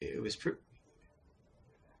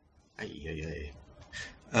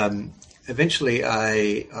Eventually,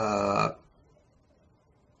 I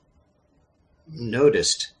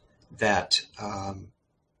noticed that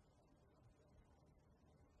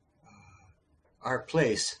our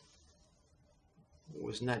place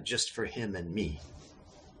was not just for him and me.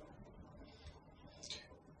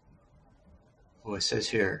 Well, it says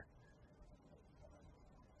here,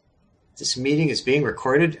 this meeting is being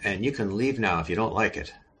recorded and you can leave now if you don't like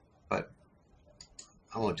it. But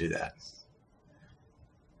I won't do that.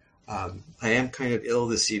 I am kind of ill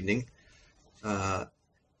this evening. I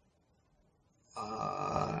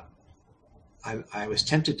was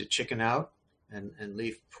tempted to chicken out and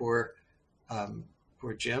leave poor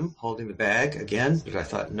Jim holding the bag again, but I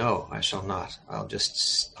thought, no, I shall not. I'll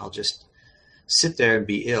just sit there and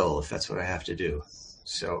be ill if that's what I have to do.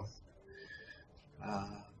 So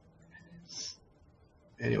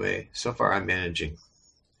anyway, so far I'm managing.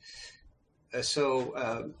 It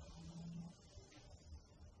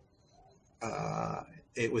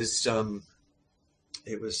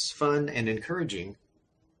was fun and encouraging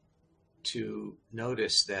to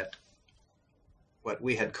notice that what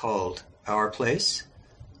we had called our place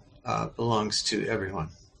belongs to everyone,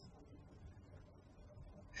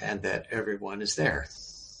 and that everyone is there.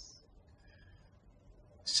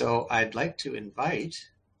 So I'd like to invite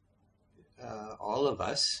all of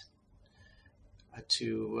us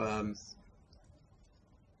to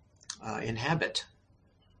inhabit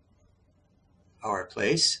our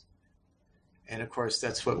place. And of course,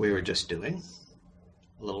 that's what we were just doing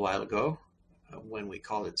a little while ago when we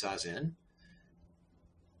called it Zazen.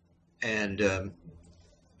 And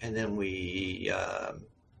then we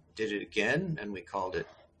did it again and we called it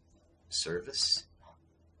service.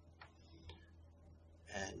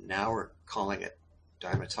 And now we're calling it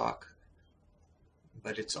Dharma Talk.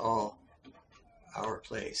 But it's all our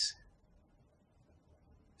place.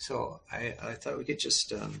 So I thought we could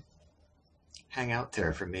just hang out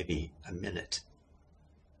there for maybe a minute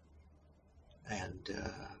and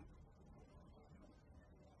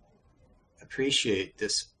appreciate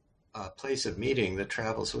this place of meeting that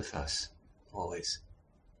travels with us always.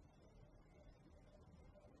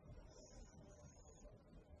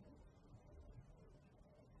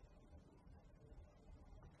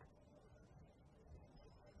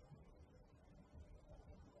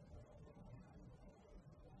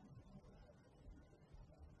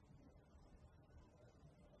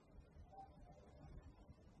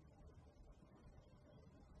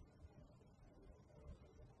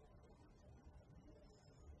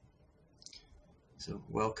 So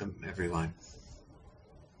welcome, everyone.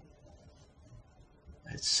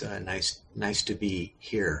 It's nice to be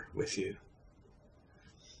here with you.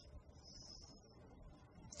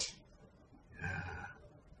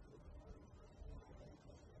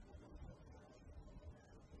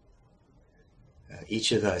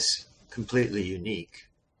 Each of us completely unique,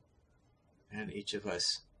 and each of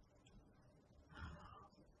us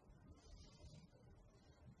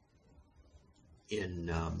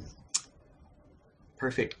in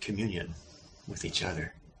perfect communion with each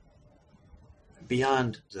other,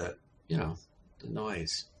 beyond the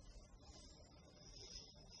noise.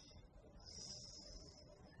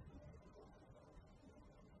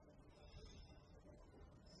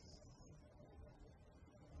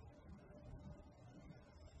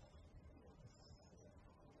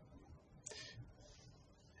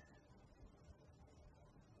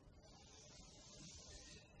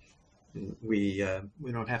 We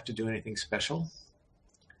don't have to do anything special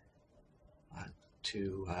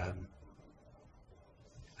to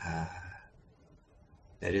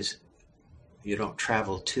that is, you don't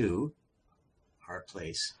travel to our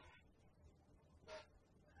place.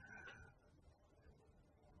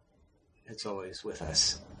 It's always with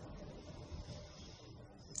us.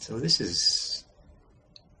 So this is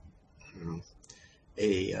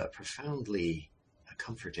a profoundly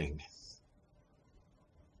comforting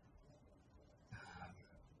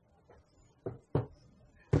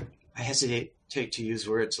I hesitate to use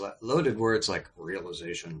loaded words like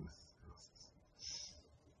realization,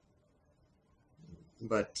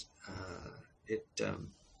 but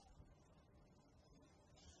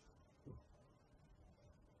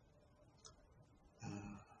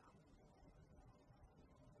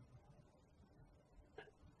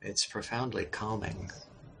it's profoundly calming.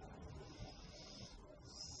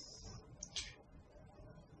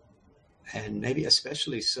 And maybe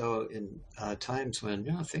especially so in times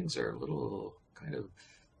when things are a little kind of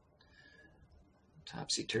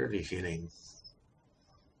topsy-turvy feeling.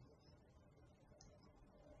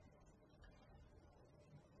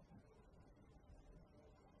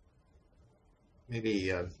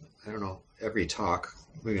 maybe, I don't know, every talk,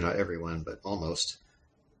 maybe not everyone, but almost,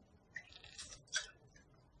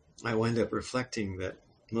 I wind up reflecting that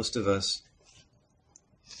most of us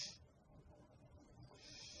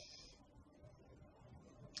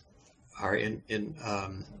are in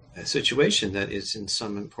a situation that is in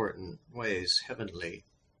some important ways heavenly,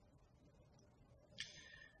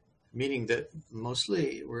 meaning that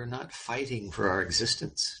mostly we're not fighting for our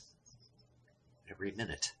existence every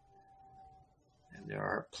minute. And there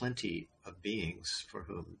are plenty of beings for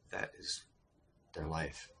whom that is their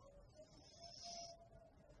life.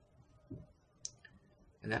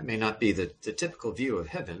 And that may not be the typical view of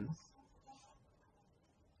heaven,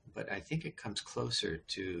 but I think it comes closer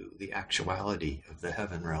to the actuality of the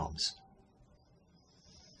heaven realms.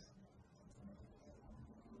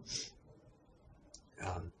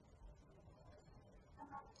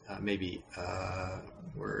 Maybe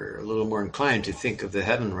we're a little more inclined to think of the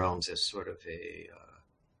heaven realms as sort of a,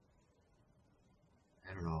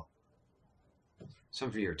 I don't know, some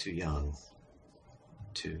of you are too young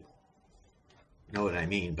to know what I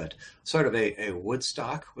mean, but sort of a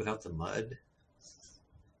Woodstock without the mud.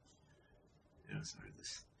 You know, sort of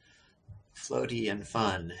this floaty and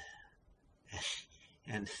fun,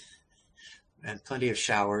 and plenty of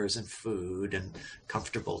showers and food and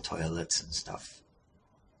comfortable toilets and stuff.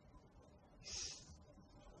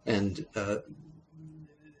 And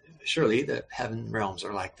surely the heaven realms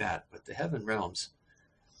are like that, but the heaven realms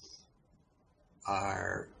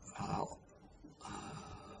are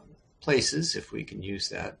places, if we can use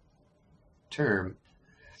that term,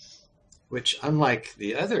 which, unlike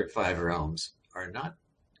the other five realms, are not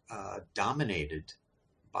dominated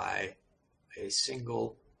by a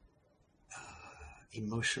single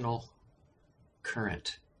emotional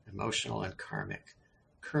current, emotional and karmic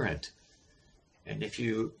current. And if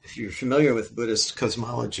you're familiar with Buddhist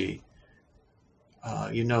cosmology,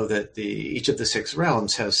 you know that each of the six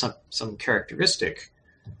realms has some characteristic.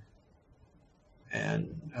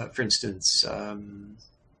 And for instance, the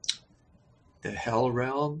hell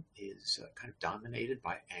realm is kind of dominated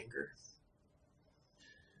by anger.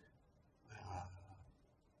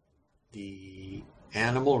 The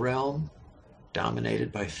animal realm,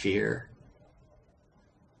 dominated by fear.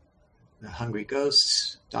 The hungry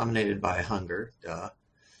ghosts, dominated by hunger.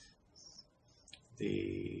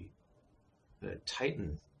 The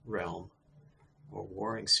Titan realm, or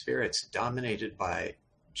warring spirits, dominated by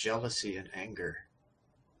jealousy and anger.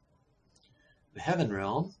 The heaven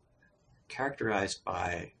realm, characterized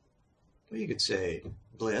by, well, you could say,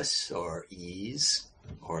 bliss or ease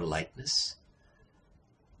or lightness.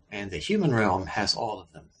 And the human realm has all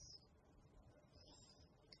of them.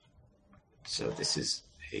 So this is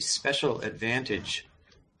a special advantage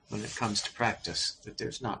when it comes to practice, that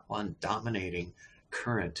there's not one dominating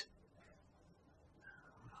current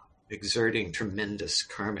exerting tremendous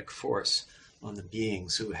karmic force on the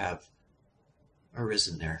beings who have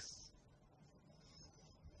arisen there.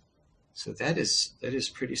 So that is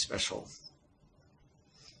pretty special.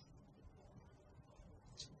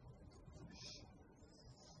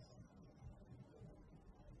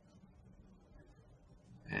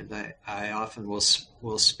 And I often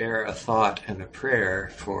will spare a thought and a prayer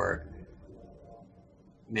for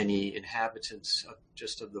many inhabitants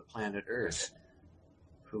of the planet Earth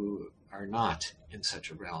who are not in such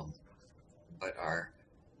a realm, but are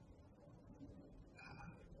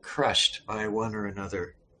crushed by one or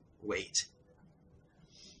another weight.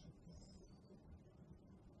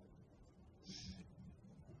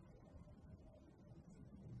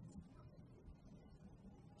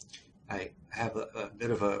 I have a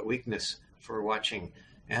bit of a weakness for watching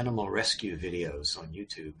animal rescue videos on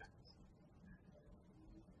YouTube.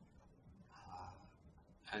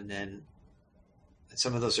 And then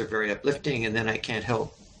some of those are very uplifting, and then I can't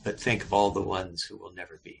help but think of all the ones who will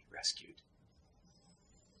never be rescued.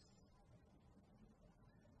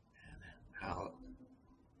 And how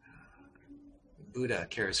Buddha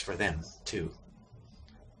cares for them too,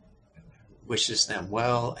 wishes them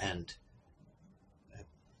well, and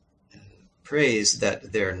prays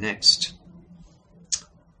that their next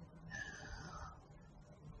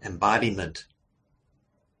embodiment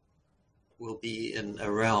will be in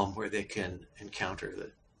a realm where they can encounter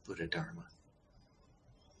the Buddha Dharma.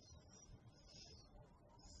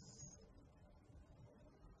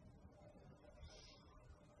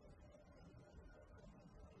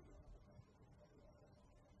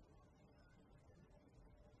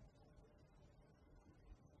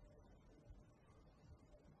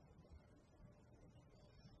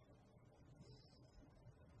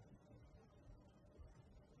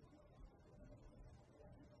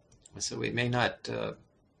 So we may not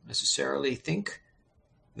necessarily think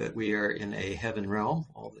that we are in a heaven realm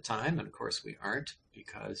all the time, and of course we aren't,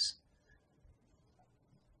 because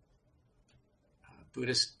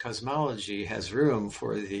Buddhist cosmology has room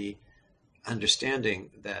for the understanding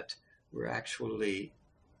that we're actually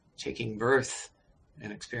taking birth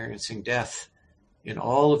and experiencing death in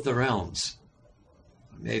all of the realms,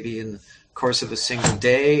 maybe in the course of a single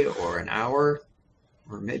day or an hour,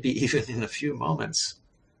 or maybe even in a few moments,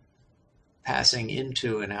 passing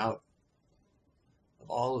into and out of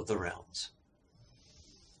all of the realms.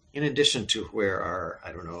 In addition to where our,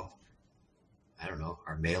 I don't know,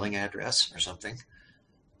 our mailing address or something,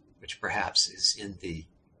 which perhaps is in the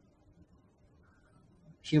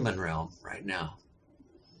human realm right now.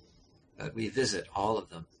 But we visit all of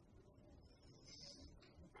them,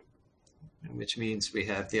 which means we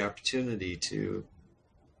have the opportunity to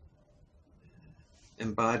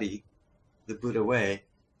embody the Buddha way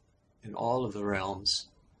in all of the realms.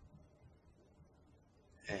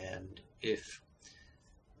 And if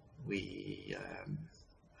we,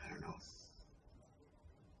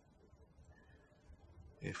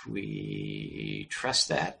 if we trust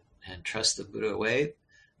that and trust the Buddha way,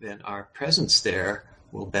 then our presence there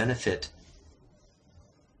will benefit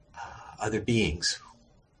other beings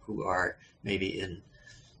who are maybe in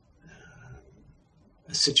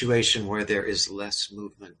a situation where there is less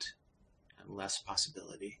movement and less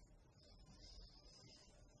possibility.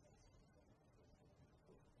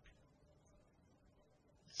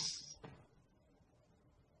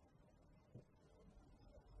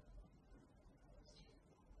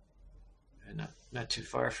 And not too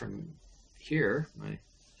far from here, my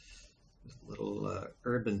little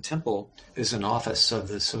urban temple is an office of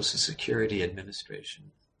the Social Security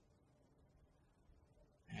Administration.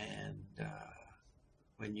 And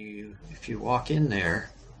if you walk in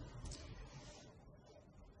there,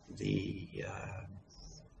 the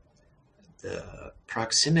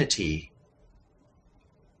proximity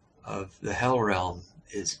of the hell realm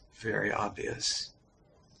is very obvious.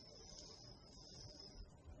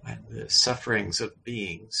 And the sufferings of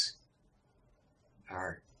beings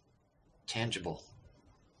are tangible.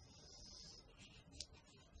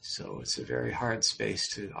 So it's a very hard space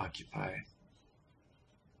to occupy.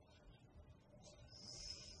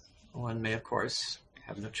 One may, of course,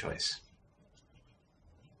 have no choice.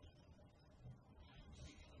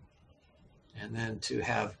 And then to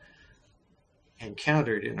have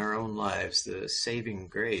encountered in our own lives the saving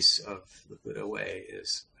grace of the Buddha way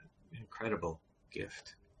is an incredible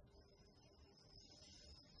gift.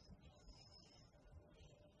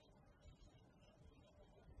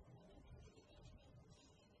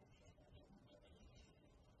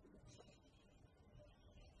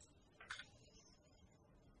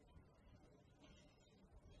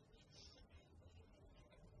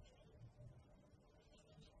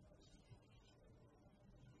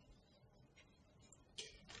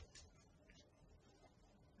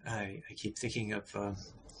 I keep thinking of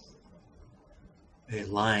a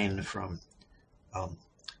line from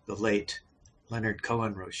the late Leonard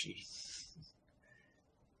Cohen Roshi.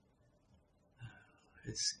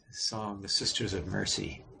 His song, The Sisters of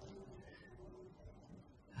Mercy.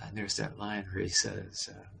 And there's that line where he says,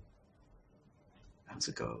 how's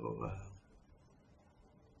it go?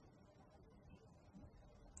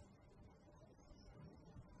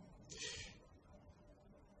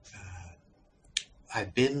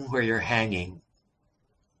 I've been where you're hanging.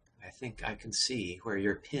 I think I can see where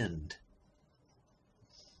you're pinned.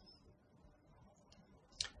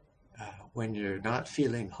 When you're not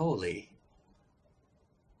feeling holy,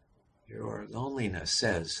 your loneliness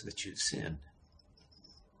says that you've sinned.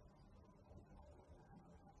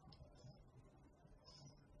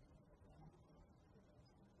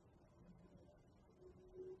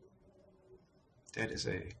 That is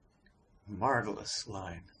a marvelous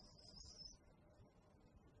line.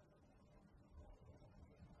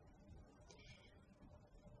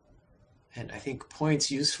 And I think points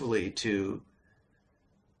usefully to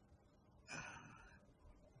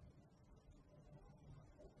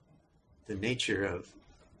the nature of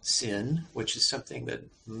sin, which is something that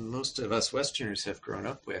most of us Westerners have grown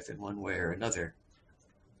up with in one way or another.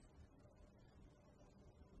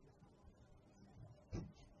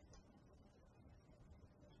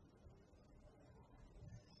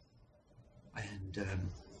 And,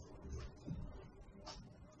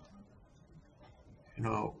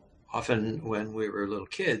 often when we were little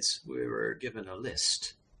kids, we were given a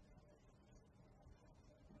list,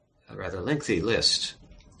 a rather lengthy list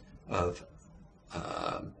of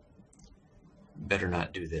better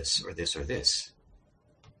not do this or this or this.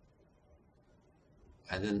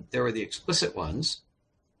 And then there were the explicit ones,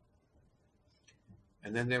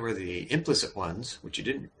 And then there were the implicit ones, which you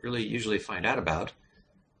didn't really usually find out about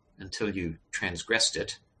until you transgressed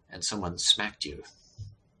it and someone smacked you.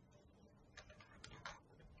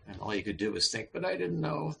 And all you could do was think, but I didn't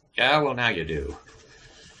know. Yeah, well, now you do.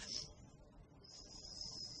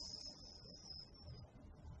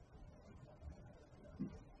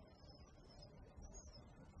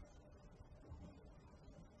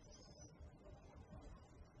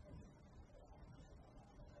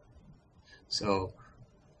 So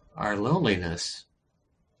our loneliness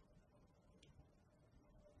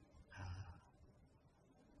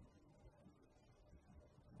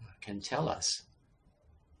can tell us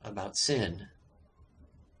about sin,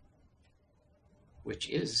 which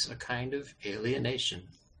is a kind of alienation.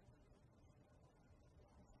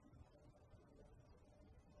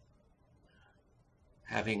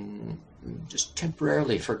 Having just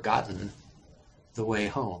temporarily forgotten the way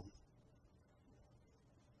home,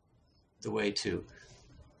 the way to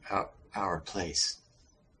our place.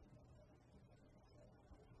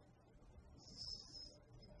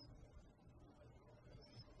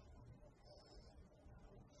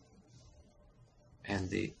 And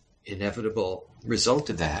the inevitable result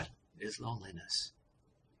of that is loneliness.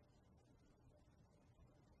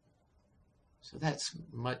 So that's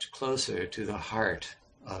much closer to the heart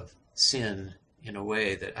of sin in a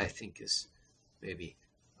way that I think is maybe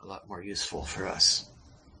a lot more useful for us.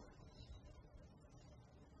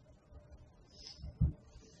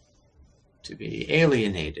 To be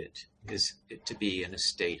alienated is to be in a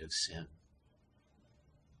state of sin.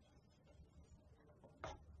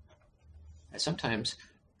 And sometimes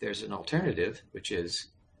there's an alternative, which is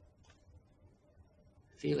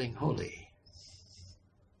feeling holy.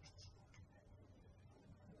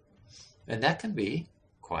 And that can be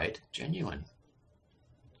quite genuine.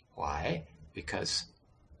 Why? Because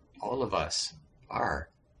all of us are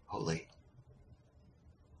holy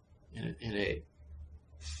in a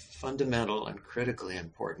fundamental and critically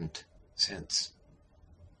important sense.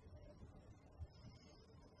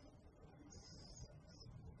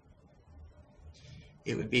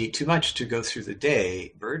 It would be too much to go through the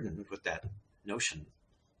day burdened with that notion.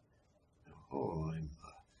 Oh,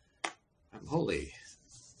 I'm holy.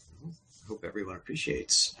 I hope everyone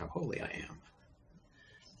appreciates how holy I am.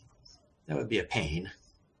 That would be a pain.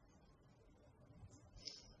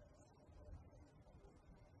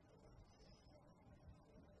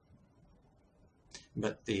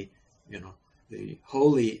 But the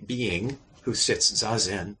holy being who sits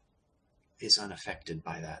zazen is unaffected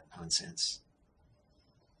by that nonsense.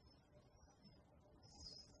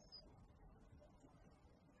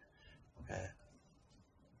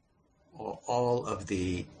 All of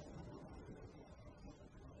the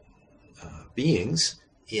beings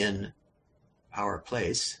in our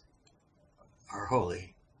place are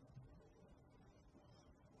holy.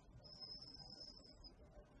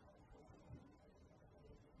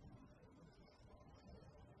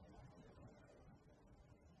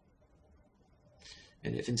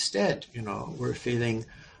 And if instead, we're feeling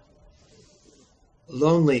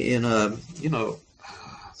lonely in a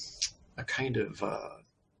kind of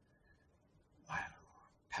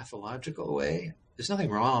pathological way, there's nothing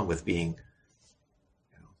wrong with being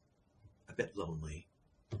a bit lonely,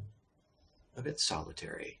 a bit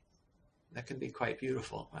solitary. That can be quite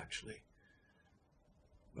beautiful, actually.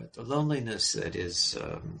 But the loneliness that is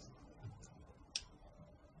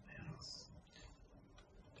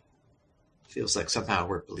feels like somehow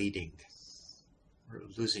we're bleeding, we're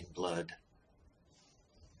losing blood.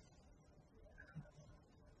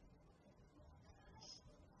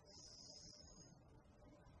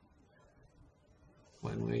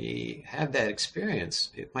 When we have that experience,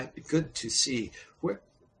 it might be good to see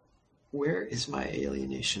where is my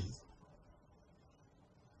alienation?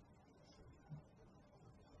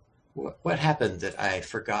 What happened that I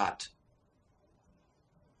forgot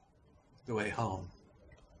the way home?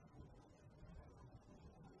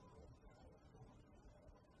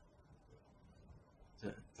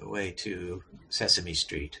 The way to Sesame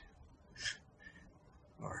Street,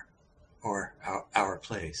 or our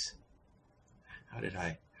place. How did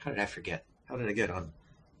I forget? How did I get on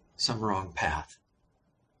some wrong path?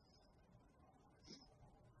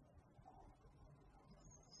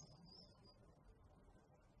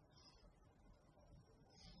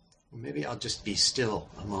 Well, maybe I'll just be still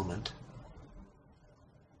a moment.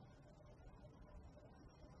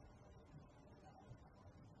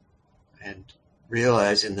 And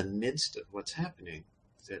realize in the midst of what's happening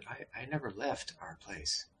that I never left our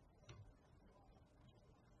place.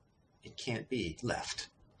 It can't be left.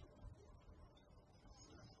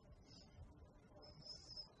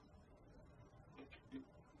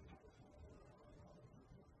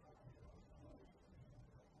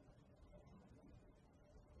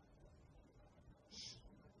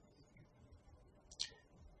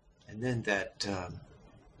 then that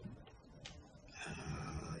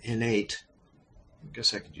innate, I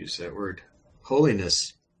guess I could use that word,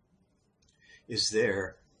 holiness is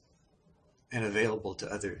there and available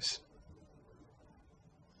to others.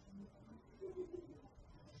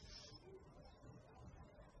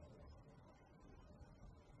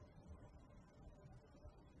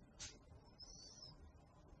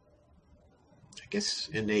 I guess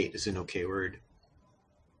innate is an okay word.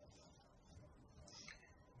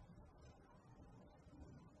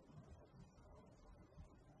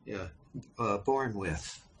 Yeah, born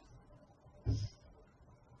with.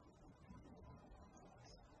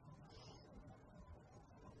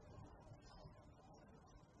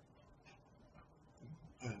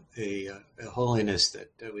 A holiness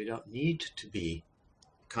that we don't need to be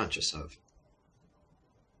conscious of.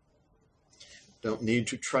 Don't need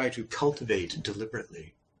to try to cultivate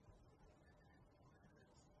deliberately.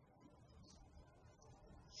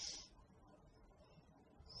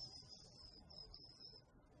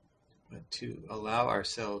 But to allow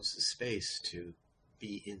ourselves the space to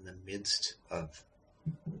be in the midst of.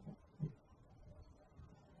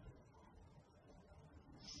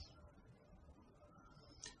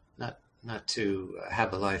 Not to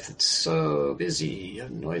have a life that's so busy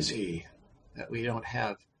and noisy that we don't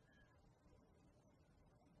have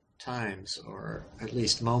times, or at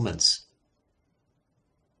least moments,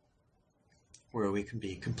 where we can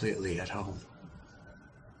be completely at home.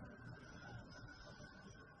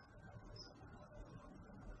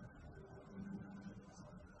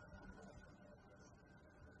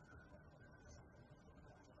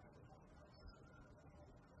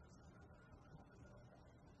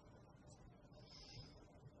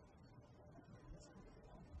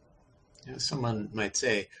 You know, someone might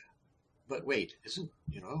say, but wait, isn't,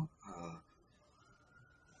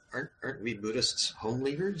 aren't we Buddhists home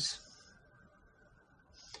leaders?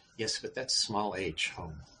 Yes, but that's small h,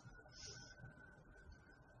 home.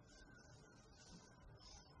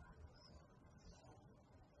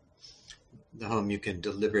 The home you can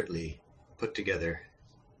deliberately put together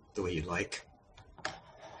the way you like.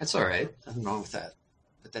 That's all right, nothing wrong with that.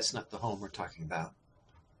 But that's not the home we're talking about.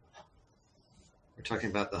 We're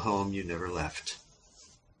talking about the home you never left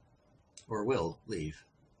or will leave.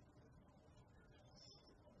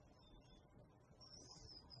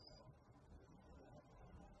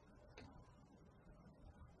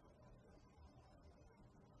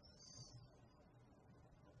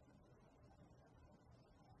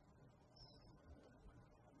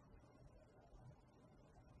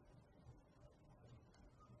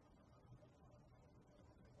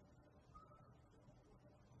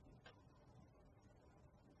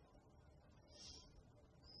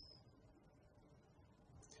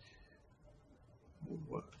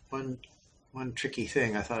 One tricky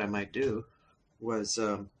thing I thought I might do was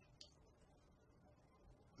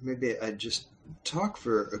maybe I'd just talk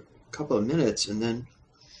for a couple of minutes and then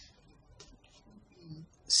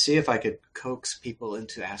see if I could coax people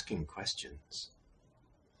into asking questions.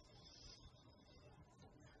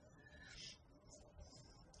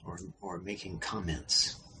 Or making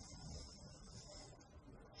comments.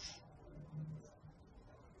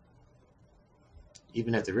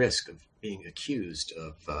 Even at the risk of being accused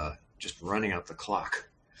of just running out the clock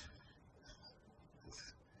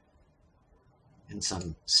in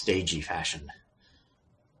some stagey fashion.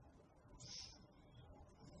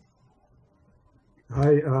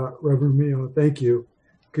 Hi, Reverend Mio. Thank you.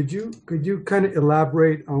 Could you kind of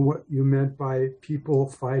elaborate on what you meant by people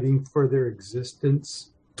fighting for their existence?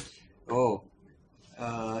 Oh,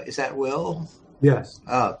 is that Will? Yes.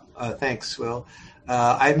 Thanks, Will.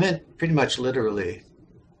 I meant pretty much literally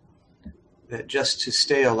that just to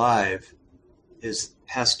stay alive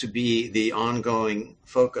has to be the ongoing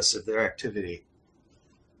focus of their activity,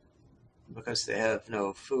 because they have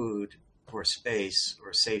no food or space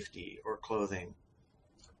or safety or clothing.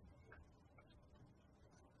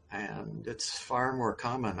 And it's far more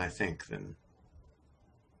common, I think, than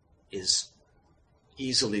is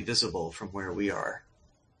easily visible from where we are.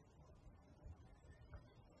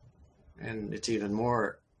 And it's even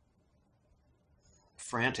more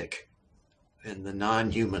frantic in the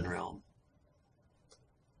non-human realm.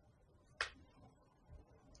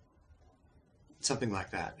 Something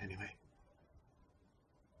like that, anyway.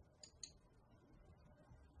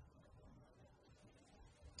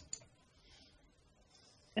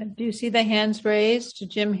 Do you see the hands raised to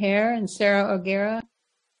Jim Hare and Sarah O'Gara?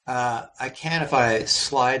 I can if I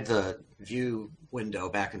slide the view window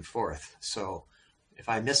back and forth. So if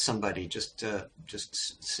I miss somebody, just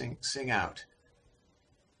sing out.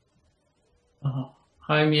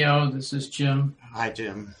 Hi, Meow. This is Jim. Hi,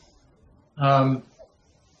 Jim.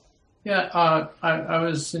 Yeah, I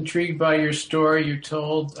was intrigued by your story you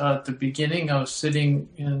told at the beginning. I was sitting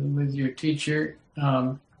with your teacher,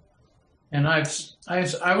 and I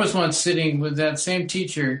was once sitting with that same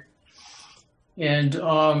teacher, and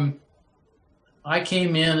I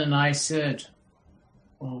came in and I said,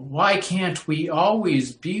 well, why can't we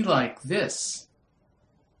always be like this?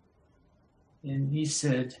 And he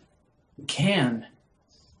said, we can.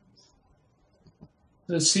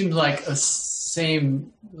 So it seemed like a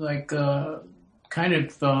same, like kind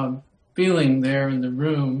of feeling there in the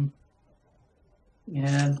room.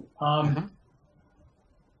 And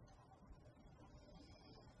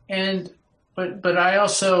and but I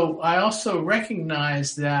also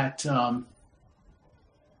recognized that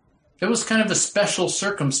there was kind of a special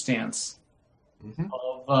circumstance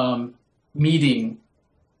of meeting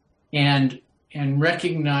and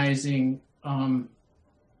recognizing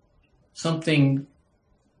something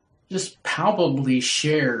just palpably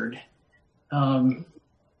shared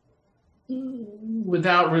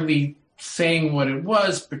without really saying what it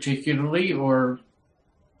was particularly, or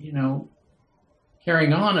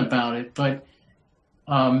carrying on about it. But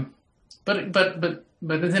then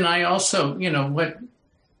I also,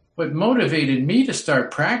 what motivated me to start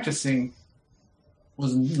practicing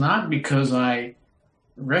was not because I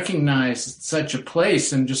recognized such a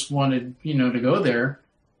place and just wanted, to go there,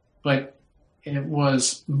 but it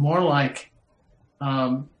was more like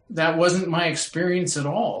that wasn't my experience at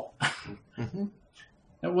all. Mm-hmm.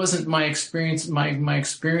 That wasn't my experience. My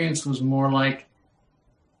experience was more like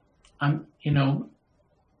I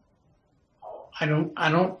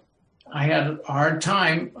had a hard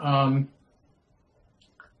time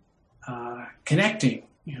connecting,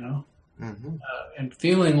 and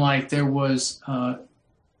feeling like there was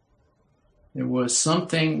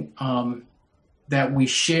something that we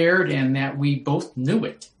shared and that we both knew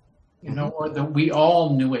it, or that we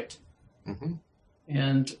all knew it. Mm-hmm.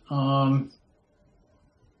 And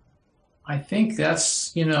I think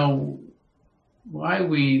that's, why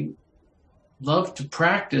we love to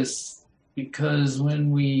practice, because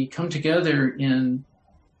when we come together in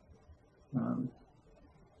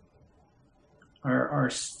our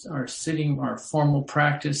sitting, our formal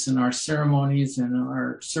practice and our ceremonies and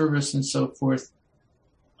our service and so forth,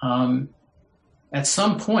 at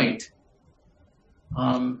some point,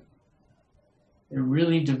 it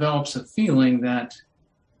really develops a feeling that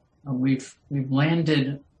we've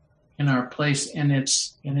landed in our place, and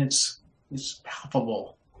it's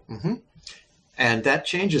palpable. Mm-hmm. And that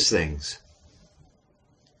changes things,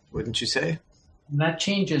 wouldn't you say? And that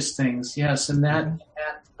changes things, yes. And that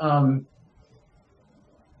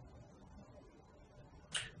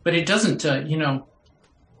but it doesn't,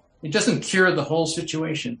 it doesn't cure the whole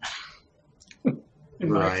situation.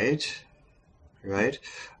 Right.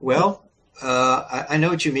 Well, I know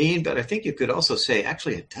what you mean, but I think you could also say,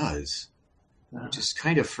 actually, it does, which is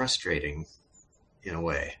kind of frustrating in a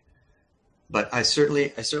way. But I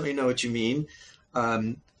certainly know what you mean,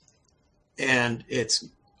 and it's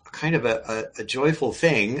kind of a joyful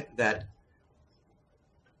thing that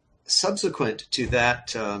subsequent to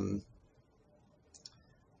that.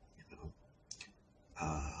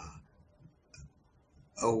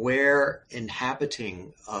 Aware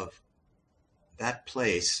inhabiting of that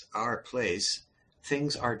place, our place,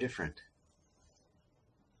 things are different.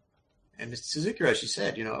 And Suzuki Roshi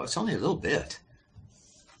said, it's only a little bit.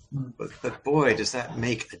 But boy, does that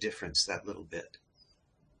make a difference, that little bit.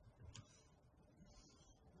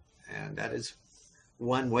 And that is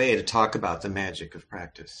one way to talk about the magic of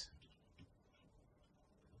practice.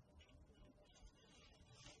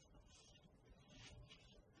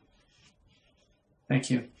 Thank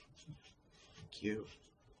you. Thank you.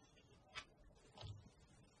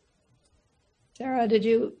 Sarah, did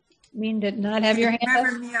you mean to not have your hand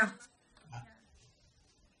Reverend Mio. Good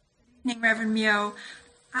evening, Reverend Mio.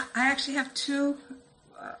 I actually have two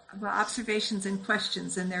observations and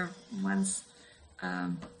questions, and they're one's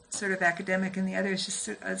sort of academic and the other is just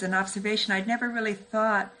as an observation. I'd never really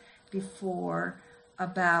thought before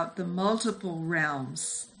about the multiple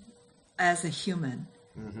realms as a human.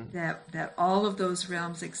 Mm-hmm. That all of those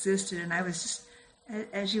realms existed, and I was just,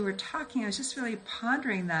 as you were talking, I was just really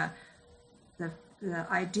pondering the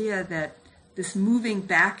idea that this moving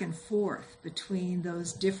back and forth between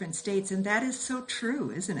those different states, and that is so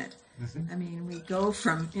true, isn't it? Mm-hmm. I mean, we go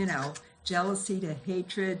from jealousy to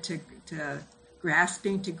hatred to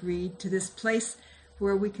grasping to greed to this place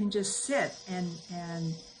where we can just sit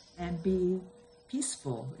and be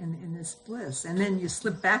peaceful in this bliss, and then you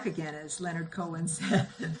slip back again, as Leonard Cohen said,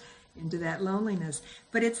 into that loneliness.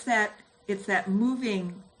 But it's that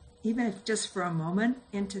moving, even if just for a moment,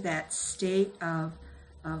 into that state of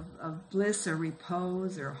of bliss or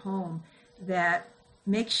repose or home that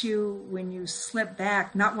makes you, when you slip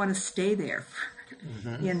back, not want to stay there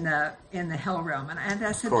in the hell realm. And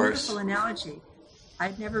that's a beautiful analogy.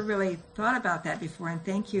 I'd never really thought about that before, and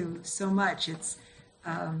thank you so much. It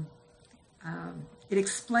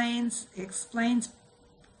explains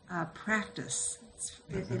practice.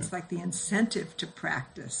 It's like the incentive to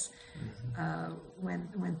practice.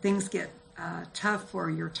 When things get tough, or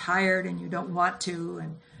you're tired and you don't want to,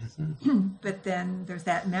 and but then there's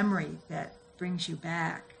that memory that brings you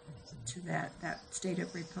back to that state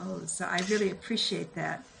of repose. So I really appreciate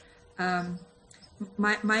that.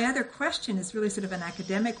 My other question is really sort of an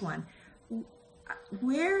academic one.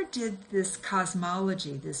 Where did this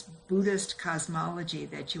cosmology, this Buddhist cosmology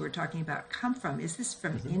that you were talking about, come from? Is this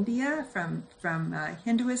from India, from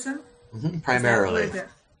Hinduism? Primarily.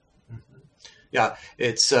 Yeah,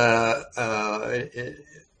 it's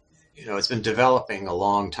it's been developing a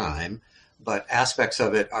long time, but aspects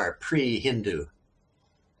of it are pre-Hindu.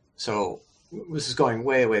 So this is going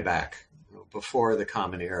way, way back, before the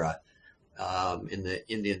Common Era, in the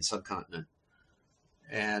Indian subcontinent.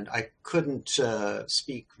 And I couldn't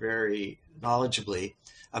speak very knowledgeably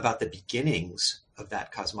about the beginnings of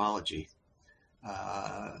that cosmology,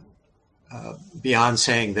 beyond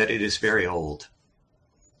saying that it is very old.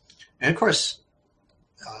 And of course,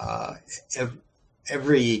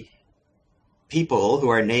 every people who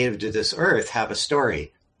are native to this earth have a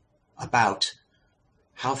story about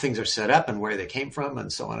how things are set up and where they came from,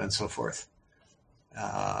 and so on and so forth.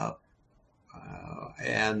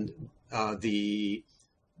 The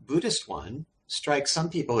Buddhist one strikes some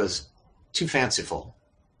people as too fanciful.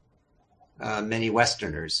 Many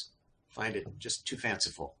Westerners find it just too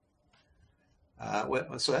fanciful.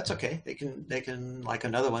 So that's okay. They can like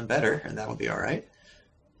another one better, and that will be all right.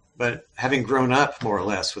 But having grown up more or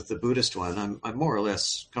less with the Buddhist one, I'm more or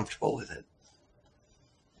less comfortable with it.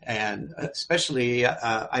 And especially,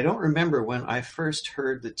 I don't remember when I first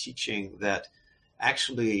heard the teaching that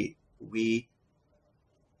actually we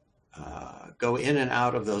go in and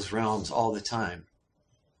out of those realms all the time.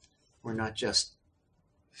 We're not just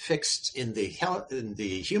fixed in the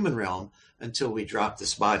human realm until we drop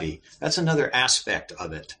this body. That's another aspect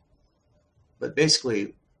of it. But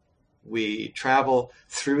basically, we travel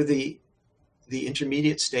through the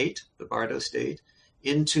intermediate state, the Bardo state,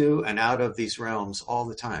 into and out of these realms all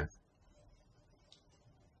the time.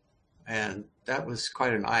 And that was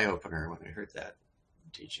quite an eye-opener when I heard that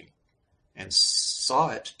teaching and saw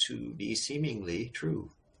it to be seemingly true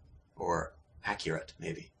or accurate,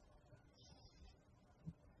 maybe.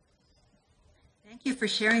 Thank you for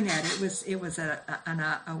sharing that. It was an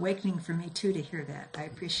awakening for me too to hear that. I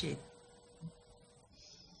appreciate it.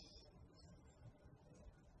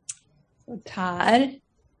 So Todd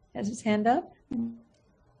has his hand up.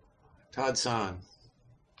 Todd-san.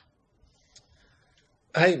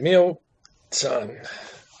 Hi, Mio-san.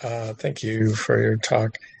 Thank you for your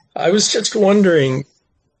talk. I was just wondering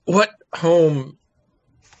what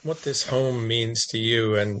this home means to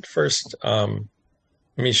you. And first, let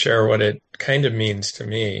me share what it kind of means to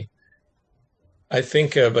me. I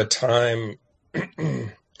think of a time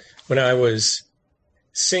when I was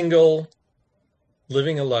single,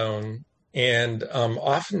 living alone, and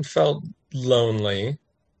often felt lonely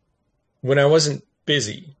when I wasn't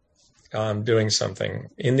busy doing something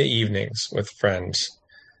in the evenings with friends.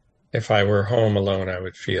 If I were home alone, I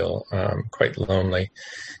would feel quite lonely.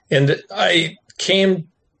 And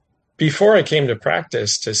before I came to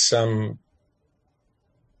practice, to some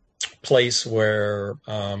place where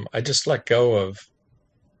I just let go of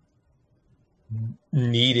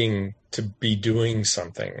needing to be doing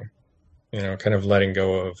something, kind of letting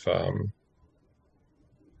go of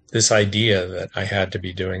this idea that I had to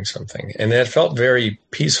be doing something. And that felt very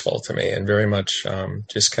peaceful to me, and very much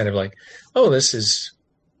just kind of like, oh, this is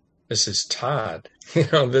Todd.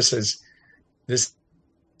 This is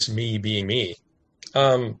me being me.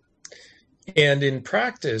 And in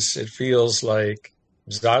practice, it feels like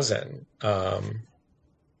Zazen.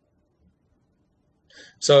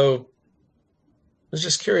 So I was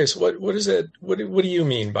just curious, what is it? What do you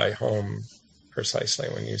mean by home precisely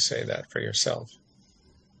when you say that for yourself?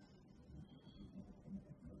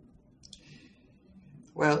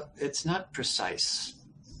 Well, it's not precise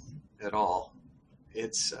at all.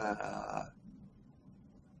 It's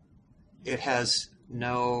it has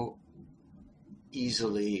no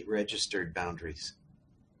easily registered boundaries.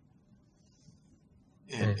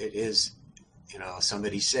 And it is,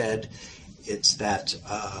 somebody said it's that,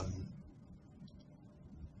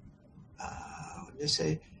 what did they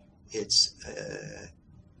say? It's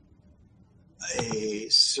a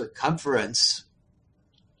circumference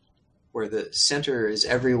where the center is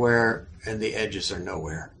everywhere and the edges are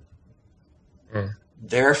nowhere. Mm.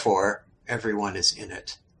 Therefore, everyone is in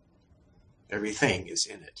it. Everything is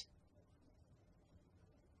in it.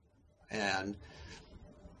 And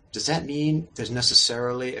does that mean there's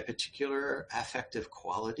necessarily a particular affective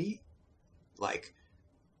quality? Like,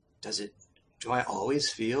 do I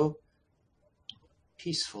always feel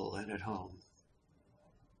peaceful and at home?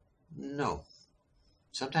 No.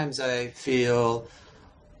 Sometimes I feel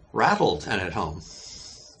rattled and at home,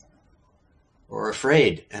 or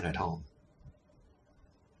afraid and at home.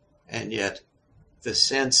 And yet the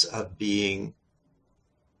sense of being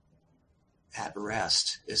at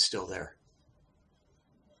rest is still there.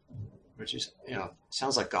 Which is,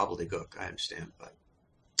 sounds like gobbledygook, I understand, but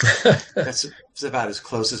that's about as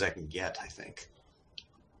close as I can get, I think.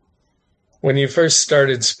 When you first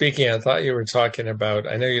started speaking, I thought you were talking about,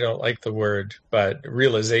 I know you don't like the word, but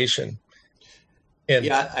realization. And,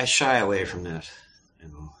 yeah, I shy away from that.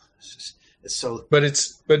 It's so. But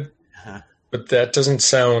that doesn't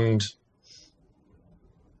sound.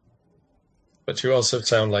 But you also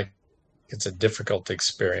sound like it's a difficult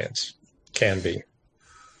experience. Can be.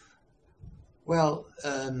 Well,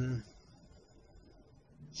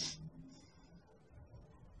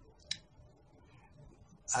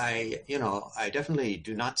 I definitely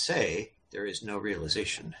do not say there is no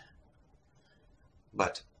realization,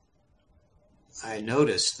 but I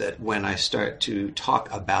notice that when I start to talk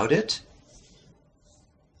about it,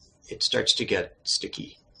 it starts to get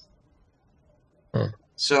sticky.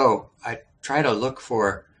 So I try to look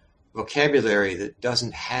for vocabulary that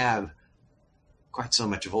doesn't have quite so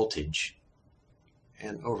much voltage.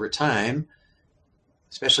 And over time,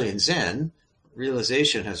 especially in Zen,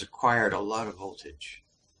 realization has acquired a lot of voltage.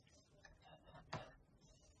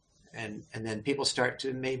 And then people start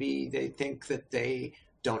to, maybe they think that they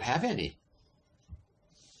don't have any.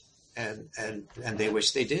 And they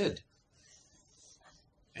wish they did.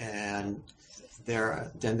 And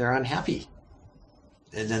they're unhappy.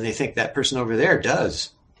 And then they think that person over there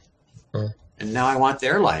does. And now I want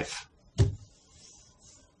their life.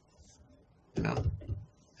 And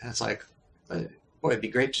it's like, boy, it'd be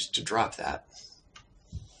great just to drop that.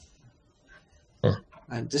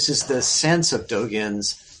 And this is the sense of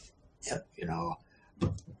Dogen's,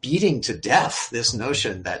 beating to death this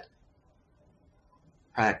notion that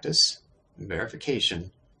practice and verification,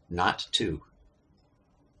 not two.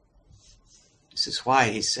 This is why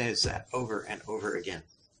he says that over and over again.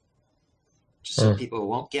 Just so people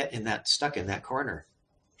won't get stuck in that corner.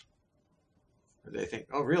 Where they think,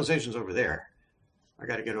 oh, realization's over there. I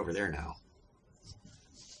got to get over there now.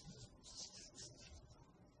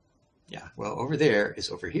 Yeah, well, over there is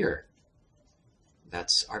over here.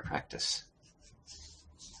 That's our practice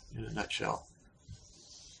in a nutshell.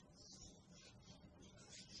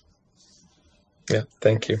 Yeah,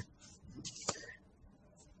 thank you.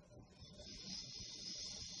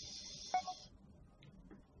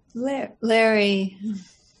 Larry-san.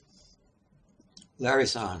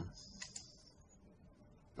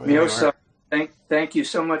 Miosa, thank you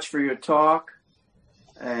so much for your talk.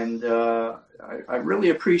 And I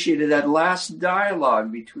really appreciated that last dialogue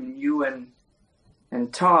between you and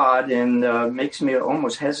Todd, and makes me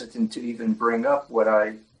almost hesitant to even bring up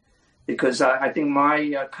because I think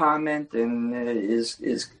my comment is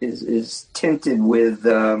tinted with,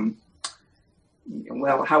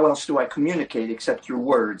 well, how else do I communicate except through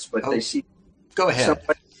words? But they seem go ahead.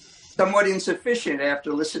 Somewhat insufficient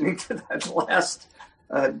after listening to that last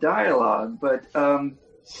dialogue. But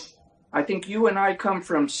I think you and I come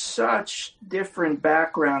from such different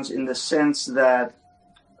backgrounds in the sense that,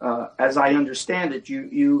 as I understand it,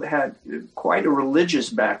 you had quite a religious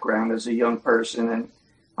background as a young person, and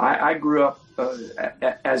I grew up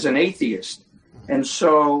as an atheist. And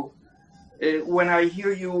so when I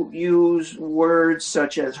hear you use words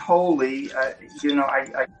such as holy, I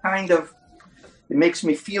kind of, it makes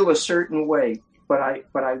me feel a certain way. But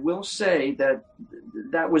I will say that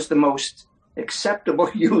was the most acceptable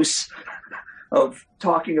use of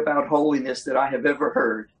talking about holiness that I have ever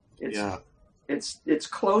heard. It's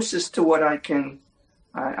closest to what I can.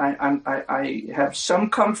 I have some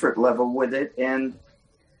comfort level with it, and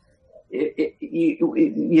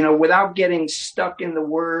without getting stuck in the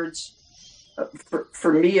words.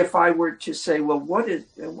 For me, if I were to say, well,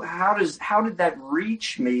 how did that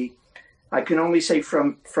reach me? I can only say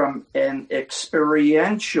from an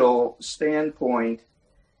experiential standpoint,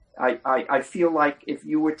 I feel like if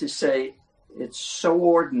you were to say it's so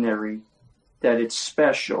ordinary that it's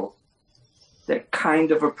special, that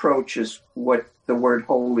kind of approaches what the word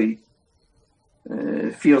holy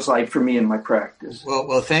feels like for me in my practice.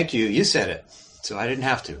 Well, thank you. You said it, so I didn't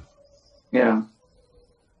have to. Yeah.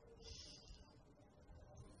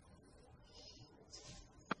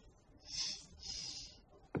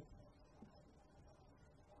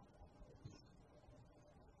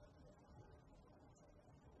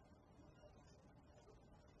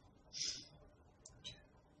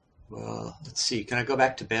 Well, let's see. Can I go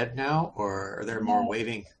back to bed now, or are there more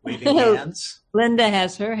waving hands? Linda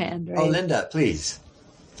has her hand raised. Oh, Linda, please.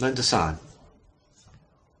 Linda-san.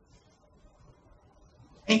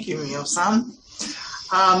 Thank you, Mio-san.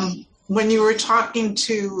 When you were talking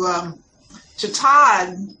to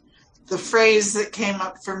Todd, the phrase that came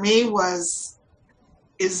up for me was,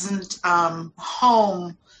 isn't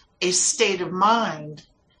home a state of mind?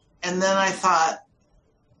 And then I thought,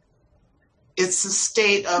 it's a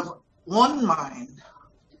state of one mind.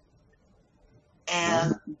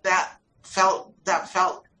 And that felt that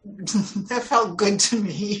felt good to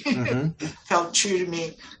me. Mm-hmm. Felt true to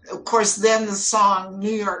me. Of course, then the song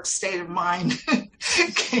New York State of Mind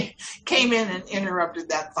came in and interrupted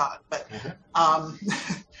that thought. But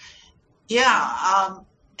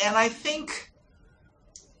and I think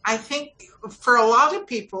for a lot of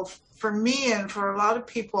people, for me and for a lot of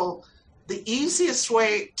people, the easiest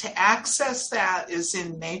way to access that is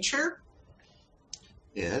in nature.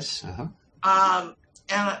 Yes. Uh-huh.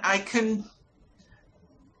 And I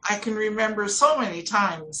can remember so many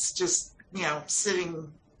times just,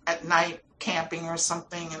 sitting at night camping or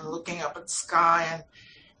something and looking up at the sky,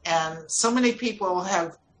 and so many people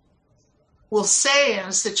will say in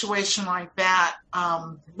a situation like that,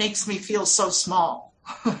 makes me feel so small.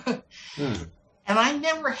 And I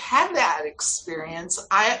never had that experience.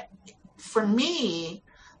 For me,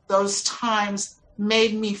 those times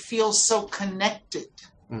made me feel so connected.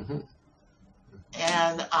 Mm-hmm.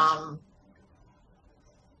 And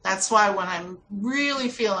that's why when I'm really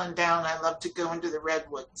feeling down, I love to go into the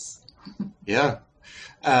redwoods. Yeah.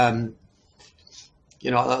 A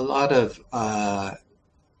lot of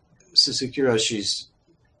Suzuki Roshi's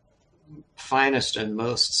finest and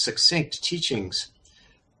most succinct teachings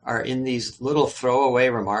are in these little throwaway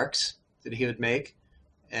remarks that he would make.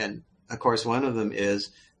 And, of course, one of them is,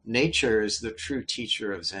 nature is the true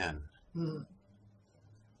teacher of Zen. Mm.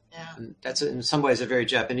 Yeah. And that's in some ways a very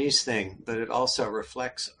Japanese thing, but it also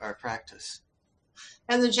reflects our practice.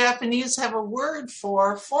 And the Japanese have a word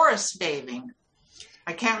for forest bathing.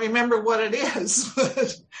 I can't remember what it is.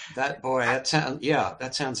 That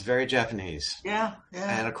sounds very Japanese. Yeah.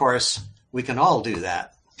 And of course, we can all do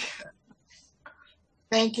that.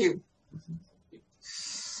 Thank you.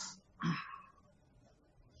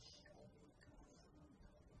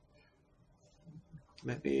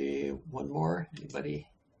 Maybe one more. Anybody?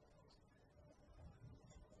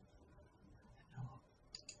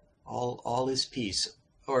 All is peace.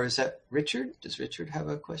 Or is that Richard? Does Richard have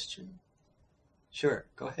a question? Sure,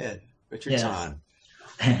 go ahead. Richard's on.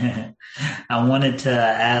 I wanted to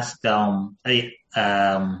ask,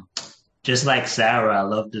 just like Sarah, I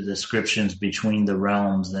love the descriptions between the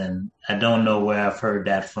realms, and I don't know where I've heard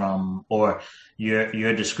that from, or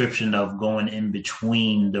your description of going in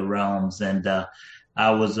between the realms. And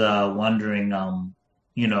I was wondering,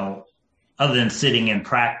 other than sitting in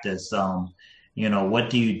practice, what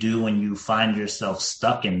do you do when you find yourself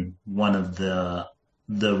stuck in one of the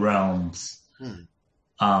realms?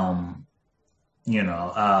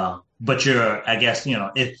 But I guess,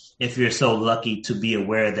 if you're so lucky to be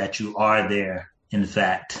aware that you are there, in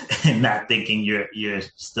fact, and not thinking you're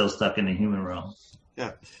still stuck in the human realm.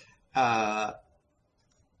 Yeah.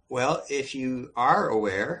 Well, if you are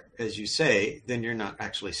aware, as you say, then you're not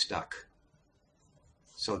actually stuck.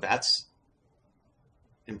 So that's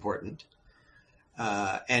important.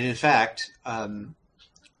 And in fact,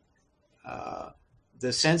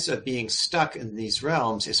 the sense of being stuck in these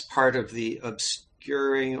realms is part of the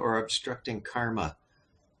obscuring or obstructing karma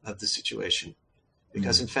of the situation.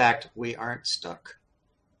 Because in fact, we aren't stuck.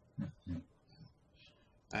 Mm-hmm.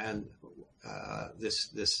 And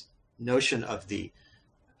this notion of the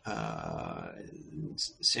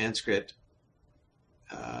Sanskrit,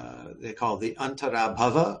 they call the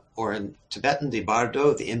antarabhava, or in Tibetan, the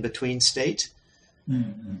bardo, the in-between state,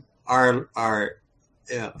 mm-hmm. Our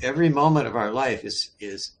every moment of our life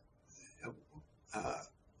is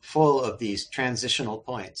full of these transitional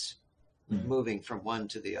points, mm-hmm. moving from one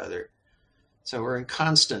to the other. So we're in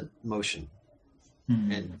constant motion.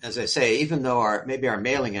 Mm-hmm. And as I say, even though maybe our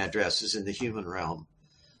mailing address is in the human realm,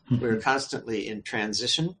 mm-hmm. we're constantly in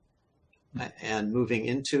transition and moving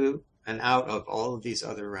into and out of all of these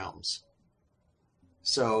other realms.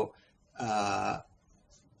 So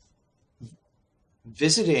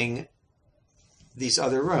visiting these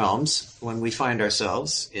other realms when we find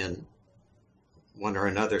ourselves in one or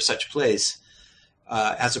another such place.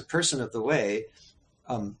 As a person of the way,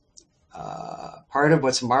 part of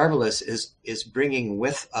what's marvelous is bringing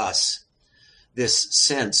with us this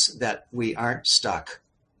sense that we aren't stuck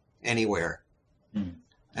anywhere. Mm.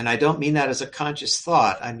 And I don't mean that as a conscious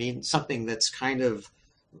thought. I mean something that's kind of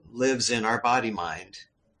lives in our body mind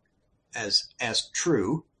as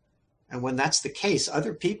true. And when that's the case,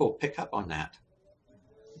 other people pick up on that.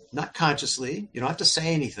 Not consciously. You don't have to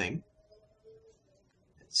say anything.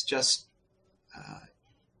 It's just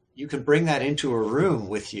you can bring that into a room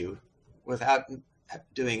with you without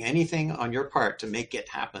doing anything on your part to make it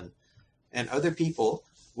happen. And other people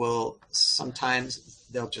will sometimes,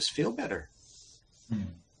 they'll just feel better. Mm.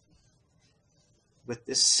 With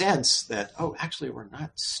this sense that, oh, actually, we're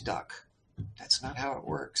not stuck. That's not how it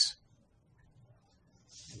works.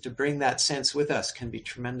 And to bring that sense with us can be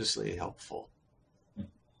tremendously helpful.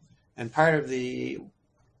 And part of the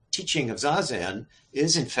teaching of Zazen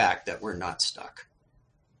is, in fact, that we're not stuck.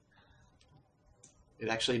 It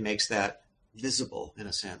actually makes that visible, in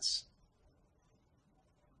a sense.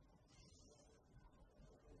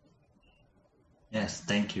 Yes,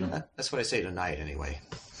 thank you. That's what I say tonight, anyway.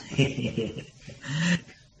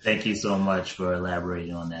 Thank you so much for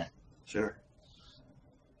elaborating on that. Sure.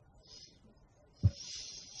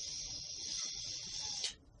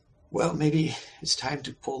 Well, maybe it's time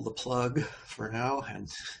to pull the plug for now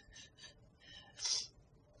and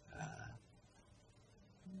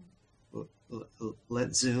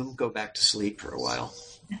let Zoom go back to sleep for a while.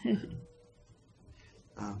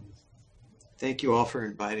 Thank you all for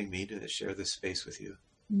inviting me to share this space with you.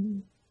 Mm-hmm.